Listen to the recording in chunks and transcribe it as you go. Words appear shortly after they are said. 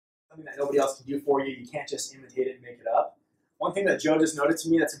something that nobody else can do for you. You can't just imitate it and make it up. One thing that Joe just noted to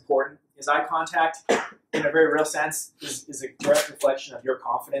me that's important is eye contact, in a very real sense, is a direct reflection of your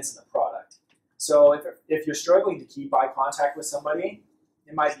confidence in the product. So if you're struggling to keep eye contact with somebody,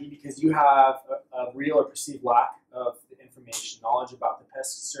 it might be because you have a real or perceived lack of information, knowledge about the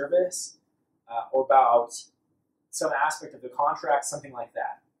pest service, or about some aspect of the contract, something like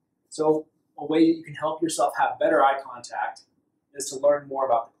that. So a way you can help yourself have better eye contact is to learn more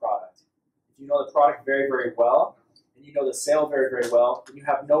about the product. If you know the product very, very well, and you know the sale very, very well, then you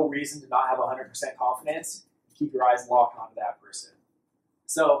have no reason to not have 100% confidence and keep your eyes locked onto that person.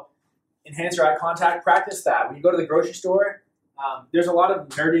 So enhance your eye contact, practice that. When you go to the grocery store, there's a lot of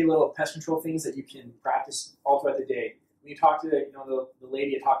nerdy little pest control things that you can practice all throughout the day. When you talk to the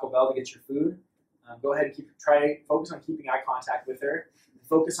lady at Taco Bell to get your food, go ahead and focus on keeping eye contact with her. And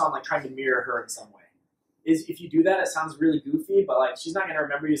focus on trying to mirror her in some way. If you do that, it sounds really goofy, but she's not going to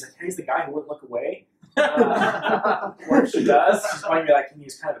remember you as hey, he's the guy who wouldn't look away. Or if she does, she's going to be like,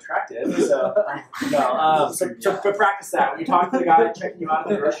 he's kind of attractive. So, but practice that. When you talk to the guy checking you out at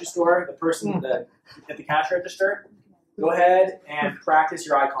the grocery store, the person at the cash register, go ahead and practice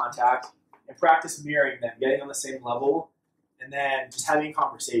your eye contact and practice mirroring them, getting on the same level, and then just having a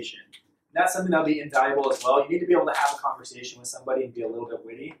conversation. And that's something that'll be invaluable as well. You need to be able to have a conversation with somebody and be a little bit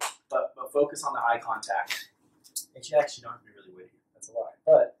witty, but focus on the eye contact. And you actually don't have to be really witty. That's a lie,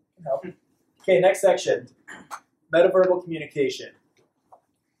 but it can help. Okay, next section, metaverbal communication.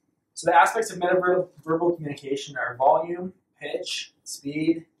 So the aspects of metaverbal communication are volume, pitch,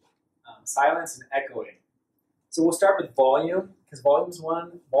 speed, silence, and echoing. So we'll start with volume, because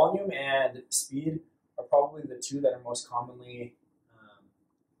volume and speed are probably the two that are most commonly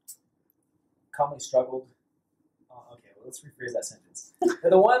struggled. Okay, well, let's rephrase that sentence.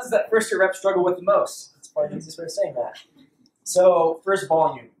 They're the ones that first-year reps struggle with the most. That's probably the easiest way of saying that. So first,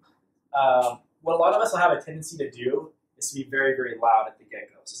 volume. What a lot of us will have a tendency to do is to be very, very loud at the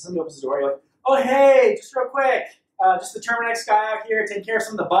get-go. So somebody opens the door, you're like, oh, hey, just real quick, just the Terminex guy out here taking care of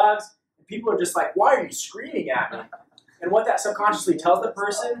some of the bugs. And people are just like, why are you screaming at me? And what that subconsciously tells the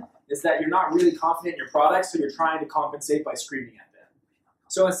person is that you're not really confident in your product, so you're trying to compensate by screaming at them.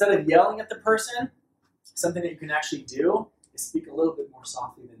 So instead of yelling at the person, something that you can actually do is speak a little bit more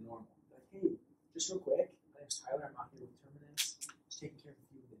softly than normal. Like, hey, just real quick, my name's Tyler, I'm out here with Terminex, just taking care of a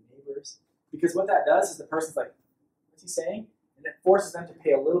few of the neighbors. Because what that does is the person's like, what's he saying? And it forces them to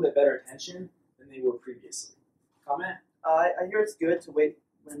pay a little bit better attention than they were previously. Comment? I hear it's good to wait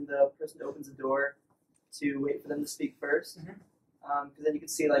when the person opens the door to wait for them to speak first. Because then you can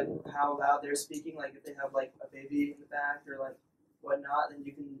see how loud they're speaking. Like if they have a baby in the back or whatnot, then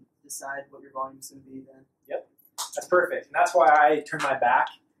you can decide what your volume is going to be then. Yep, that's perfect. And that's why I turn my back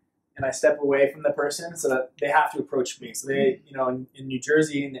and I step away from the person so that they have to approach me. So they, in New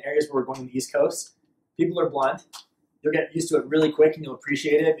Jersey, in the areas where we're going to the East Coast, people are blunt. You'll get used to it really quick and you'll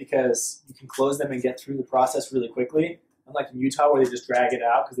appreciate it because you can close them and get through the process really quickly. Unlike in Utah where they just drag it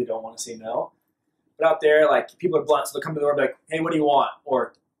out because they don't want to say no. But out there, people are blunt, so they'll come to the door and be like, hey, what do you want?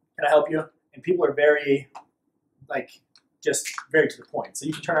 Or, can I help you? And people are very, just very to the point. So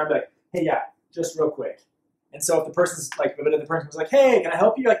you can turn around and be like, hey, yeah, just real quick. And so if the person's the person was like, hey, can I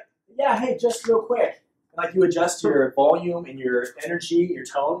help you? Like, yeah, hey, just real quick. And you adjust your volume and your energy, your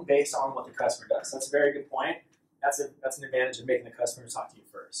tone based on what the customer does. That's a very good point. That's an advantage of making the customer talk to you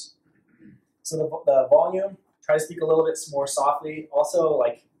first. So the volume, try to speak a little bit more softly. Also,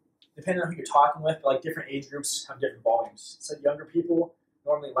 depending on who you're talking with, but different age groups have different volumes. So younger people,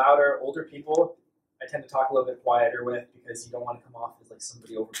 normally louder. Older people, I tend to talk a little bit quieter with because you don't want to come off as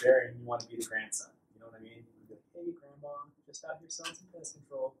somebody overbearing. You want to be the grandson. You know what I mean? You go, hey, grandma, just out here selling some pest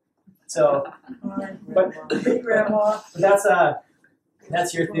control. So, but hey, grandma,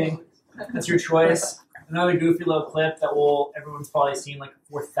 that's your thing. That's your choice. Another goofy little clip that everyone's probably seen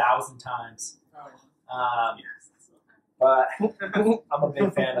 4,000 times. But I'm a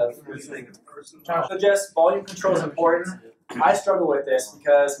big fan of. So just volume control is important. I struggle with this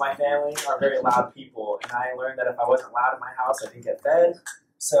because my family are very loud people, and I learned that if I wasn't loud in my house, I didn't get fed.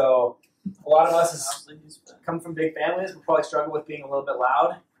 So a lot of us come from big families. We probably struggle with being a little bit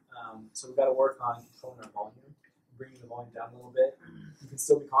loud. So we've got to work on controlling our volume, bringing the volume down a little bit. You can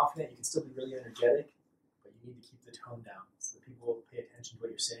still be confident. You can still be really energetic, but you need to keep the tone down so that people pay attention to what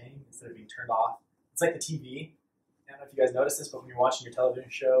you're saying instead of being turned off. It's like the TV. I don't know if you guys noticed this, but when you're watching your television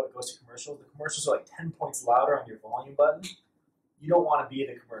show, it goes to commercials. The commercials are 10 points louder on your volume button. You don't want to be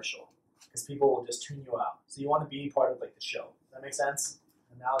the commercial because people will just tune you out. So you want to be part of the show. Does that make sense?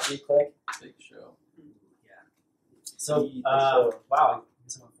 Analogy, click. Big show. Yeah. So, wow, I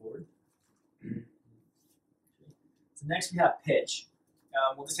guess I went forward. So next we have pitch.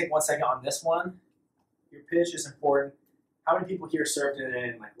 we'll just take 1 second on this one. Your pitch is important. How many people here served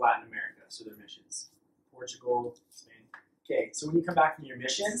in like Latin America, so their missions? Portugal, Spain. Okay, so when you come back from your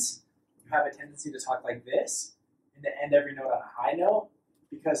missions, you have a tendency to talk like this and to end every note on a high note,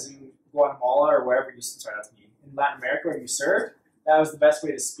 because in Guatemala or wherever you, sorry, that's me, in Latin America where you served, that was the best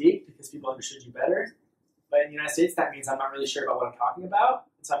way to speak because people understood you better. But in the United States, that means I'm not really sure about what I'm talking about,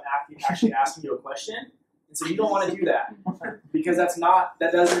 and so I'm actually asking you a question. And so you don't want to do that because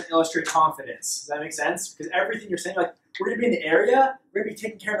that doesn't illustrate confidence. Does that make sense? Because everything you're saying, like, we're going to be in the area, we're going to be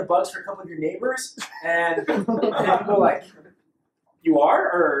taking care of the bugs for a couple of your neighbors, and people are like, you are?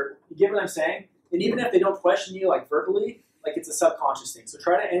 Or you get what I'm saying? And even if they don't question you, like, verbally, like, it's a subconscious thing. So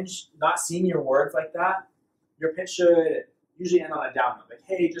try to end not seeing your words like that. Your pitch should usually end on a down note. Like,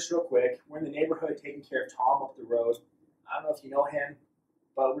 hey, just real quick, we're in the neighborhood taking care of Tom up the road. I don't know if you know him,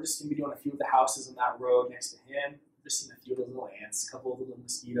 but we're just going to be doing a few of the houses on that road next to him. We're just seeing a few of the little ants, a couple of the little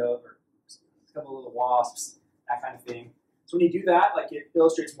mosquitoes, or a couple of little wasps, that kind of thing. So when you do that, like, it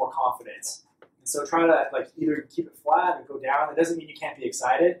illustrates more confidence. And so try to, like, either keep it flat or go down. It doesn't mean you can't be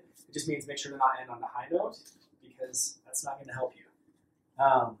excited. It just means make sure to not end on the high note, because that's not going to help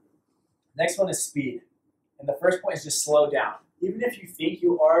you. Next one is speed. And the first point is just slow down. Even if you think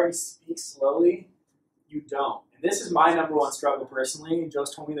you already speak slowly, you don't. And this is my number one struggle personally.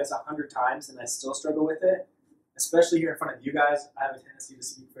 Joe's told me this 100 times, and I still struggle with it. Especially here in front of you guys, I have a tendency to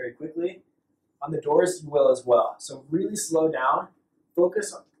speak very quickly. On the doors, you will as well. So really slow down.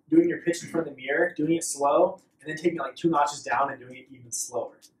 Focus on doing your pitch in front of the mirror, doing it slow, and then taking it like 2 notches down and doing it even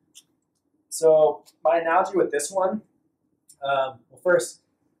slower. So my analogy with this one, well, first,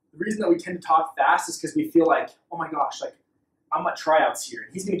 the reason that we tend to talk fast is because we feel like, oh my gosh, like, I'm at tryouts here,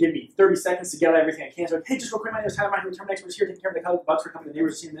 and he's going to give me 30 seconds to get everything I can. So, like, hey, just real quick, my name is Tyler, my return next, we're just here taking care of the bugs for a couple of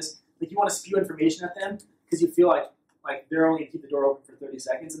neighbors seeing this. Like, you want to spew information at them because you feel like they're only going to keep the door open for 30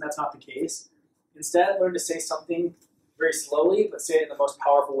 seconds, and that's not the case. Instead, learn to say something very slowly, but say it in the most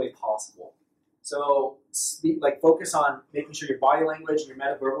powerful way possible. So, focus on making sure your body language and your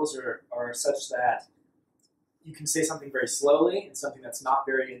metaverbals are such that you can say something very slowly and something that's not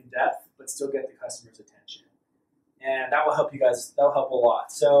very in-depth, but still get the customer's attention. And that will help you guys, that will help a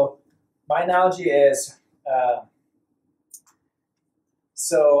lot. So my analogy is,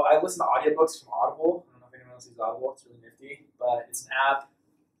 so I listen to audiobooks from Audible. I don't know if anyone else uses Audible, it's really nifty, but it's an app,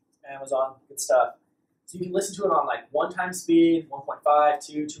 Amazon, good stuff. So you can listen to it on like 1 speed, 1.5,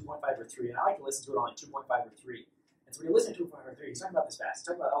 2, 2.5, or 3. And I like to listen to it on like 2.5 or 3. And so when you listen to 2.5 or 3, he's talking about this fast, he's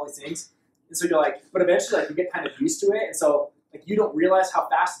talking about all these things. And so you're like, but eventually like you get kind of used to it. And so like you don't realize how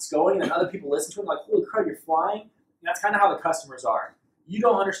fast it's going, and then other people listen to it and like, holy crap, you're flying. And that's kind of how the customers are. You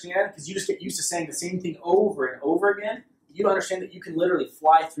don't understand because you just get used to saying the same thing over and over again. You don't understand that you can literally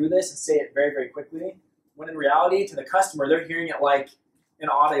fly through this and say it very, very quickly. When in reality, to the customer, they're hearing it like an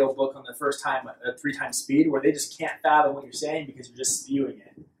audio book on the first time at 3 times speed, where they just can't fathom what you're saying because you're just spewing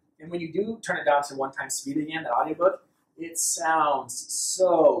it. And when you do turn it down to 1 speed again, that audiobook, it sounds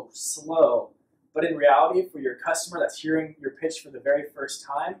so slow. But in reality, for your customer that's hearing your pitch for the very first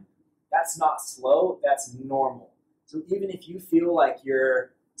time, that's not slow, that's normal. So even if you feel like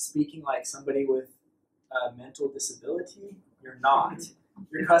you're speaking like somebody with a mental disability, you're not.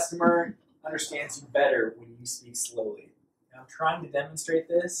 Your customer understands you better when you speak slowly. And I'm trying to demonstrate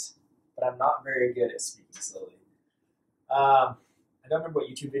this, but I'm not very good at speaking slowly. I don't remember what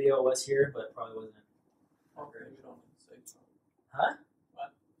YouTube video it was here, but it probably wasn't. Huh?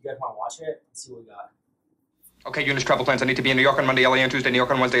 What? You guys want to watch it? Let's see what we got. Okay, units, travel plans. I need to be in New York on Monday, LA on Tuesday, New York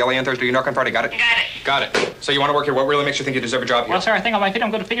on Wednesday, LA on Thursday, New York on Friday. Got it? Got it. Got it. So you want to work here. What really makes you think you deserve a job here? Well, sir, I think on my feet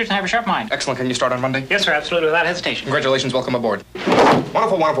I'm good at figures and I have a sharp mind. Excellent. Can you start on Monday? Yes, sir, absolutely, without hesitation. Congratulations. Welcome aboard.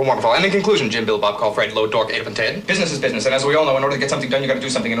 Wonderful, wonderful, wonderful. And in conclusion, Jim, Bill, Bob, call Fred, Load, Dork, Abe, and Ted. Business is business, and as we all know, in order to get something done, you got to do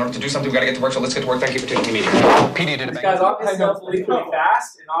something. In order to do something, we got to get to work, so let's get to work. Thank you for taking the meeting. PD did it. These guys obviously don't believe pretty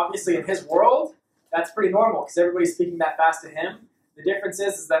fast, and obviously in his world, that's pretty normal because everybody's speaking that fast to him. The difference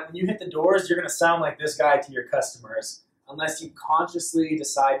is that when you hit the doors, you're going to sound like this guy to your customers, unless you consciously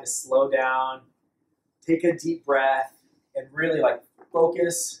decide to slow down, take a deep breath, and really like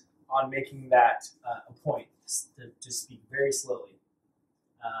focus on making that a point to just speak very slowly.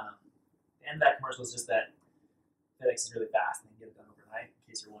 The end of that commercial is just that FedEx is really fast and they get it done overnight, in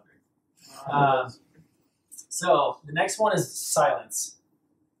case you're wondering. So the next one is silence.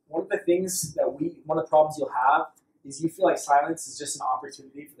 One of the problems you'll have is you feel like silence is just an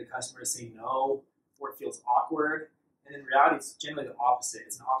opportunity for the customer to say no, or it feels awkward. And in reality, it's generally the opposite.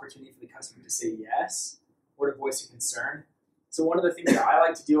 It's an opportunity for the customer to say yes, or to voice a concern. So one of the things that I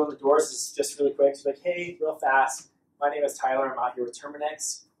like to do on the doors is just really quick, it's like, hey, real fast, my name is Tyler, I'm out here with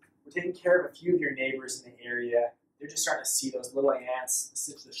Terminex. We're taking care of a few of your neighbors in the area. they're just starting to see those little ants,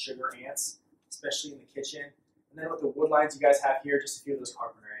 the sugar ants, especially in the kitchen. And then with the wood lines you guys have here, just a few of those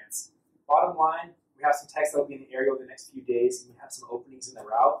carpenter ants. Bottom line, we have some text that will be in the area over the next few days, and we have some openings in the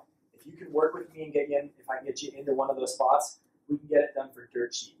route. If you can work with me and get you in, if I can get you into one of those spots, we can get it done for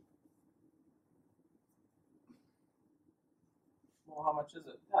dirt cheap. Well, how much is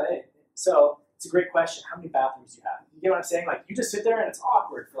it? So it's a great question. How many bathrooms do you have? You get what I'm saying? Like, you just sit there and it's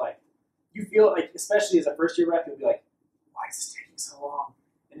awkward for like, you feel like, especially as a first year rep, you'll be like, why is this taking so long?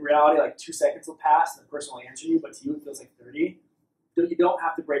 In reality, like 2 seconds will pass and the person will answer you, but to you it feels like 30. You don't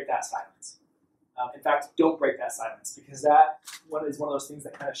have to break that silence. In fact, don't break that silence, because that is one of those things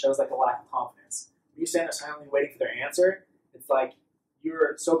that kind of shows like a lack of confidence. When you stand there silently waiting for their answer, it's like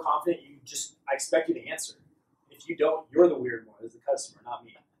you're so confident I expect you to answer. If you don't, you're the weird one as the customer, not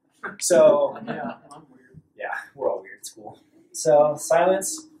me. So Yeah, I'm weird. yeah, we're all weird. It's cool. So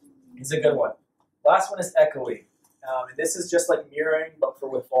silence is a good one. Last one is echoey. And this is just like mirroring, but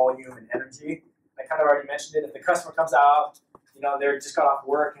with volume and energy. I kind of already mentioned it. If the customer comes out, they're just got off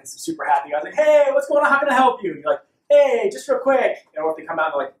work and super happy. I was like, hey, what's going on? How can I help you? And you're like, hey, just real quick. Or if they come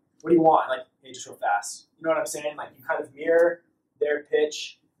out and they're like, what do you want? Like, hey, just real fast. You know what I'm saying? Like, you kind of mirror their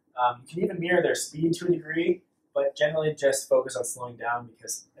pitch. You can even mirror their speed to a degree, but generally just focus on slowing down,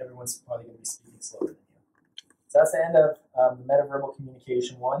 because everyone's probably going to be speaking slower than you. So that's the end of the metaverbal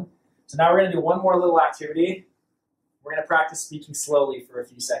communication one. So now we're going to do one more little activity. We're going to practice speaking slowly for a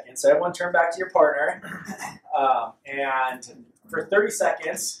few seconds. So everyone turn back to your partner. And for 30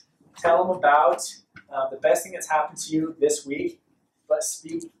 seconds, tell them about the best thing that's happened to you this week, but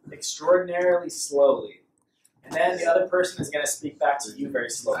speak extraordinarily slowly. And then the other person is going to speak back to you very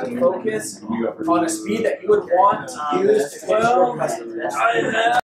slowly. Focus on a speed that you would want to use to pitch your message.